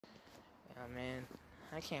Oh man,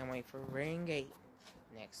 I can't wait for Ring 8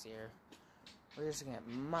 next year. We're just gonna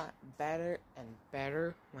get better and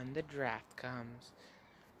better when the draft comes.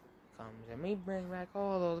 And we bring back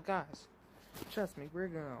all those guys. Trust me, we're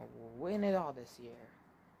gonna win it all this year.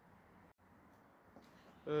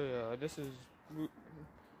 Yeah, this is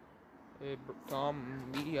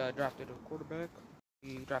Tom. We drafted a quarterback.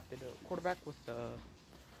 We drafted a quarterback with the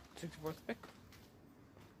 64th pick.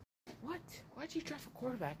 What? Why'd you draft a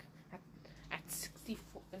quarterback at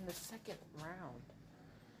 64 in the second round?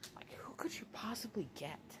 Like, who could you possibly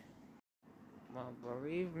get? Well,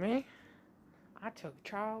 believe me, I took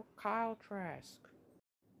Kyle Trask.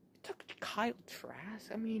 You took Kyle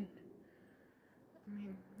Trask? I mean,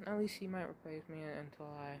 at least he might replace me until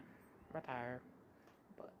I retire.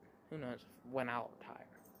 But who knows when I'll retire.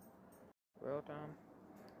 Well, Tom,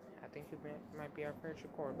 I think you might be our future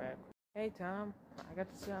quarterback. Hey, Tom, I got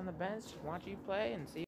to sit on the bench, watch you play, and see